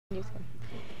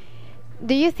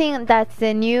Do you think that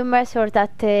the new measures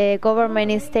that the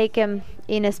government is taking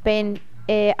in Spain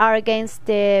are against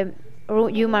the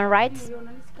human rights?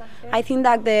 I think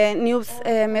that the new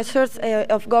measures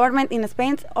of government in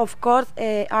Spain, of course,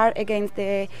 are against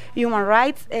the human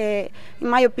rights. In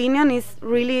my opinion, it's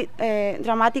really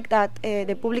dramatic that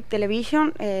the public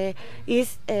television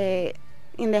is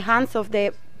in the hands of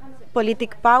the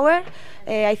political power.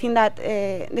 I think that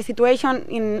the situation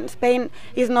in Spain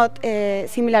is not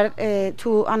similar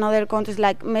to another countries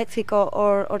like Mexico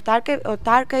or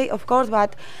Turkey, of course,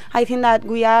 but I think that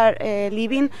we are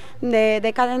living the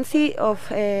decadency of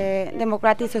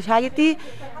democratic society,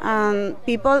 and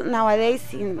people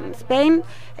nowadays in Spain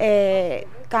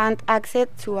can't access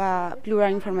to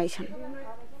plural information.